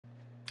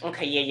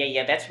Okay,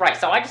 yeah, that's right.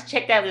 So I just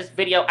checked out this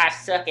video, I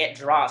suck at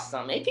draw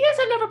something. If you guys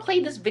have never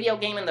played this video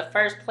game in the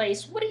first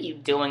place, what are you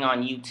doing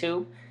on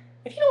YouTube?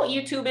 If you know what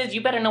YouTube is,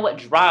 you better know what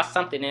draw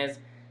something is,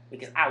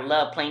 because I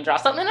love playing draw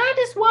something. And I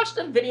just watched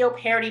a video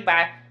parody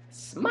by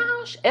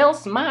Smosh,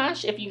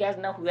 if you guys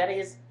know who that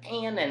is,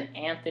 and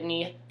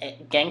Anthony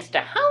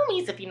Gangsta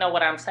Homies, if you know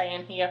what I'm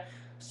saying here.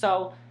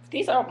 So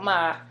these are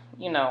my,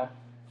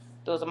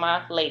 those are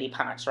my lady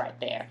parts right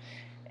there.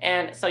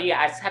 And so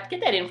yeah, I just have to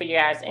get that in for you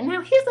guys. And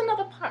now here's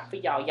another part for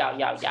y'all.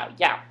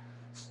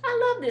 I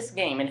love this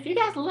game. And if you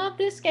guys love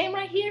this game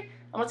right here,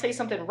 I'm going to tell you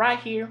something right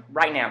here,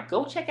 right now.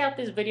 Go check out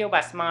this video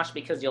by Smosh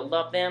because you'll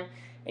love them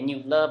and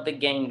you love the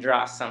game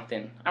Draw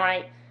Something.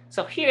 Alright?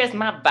 So here is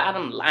my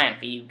bottom line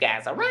for you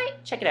guys.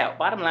 Alright? Check it out.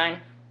 Bottom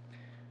line.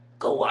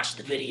 Go watch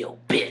the video,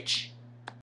 bitch.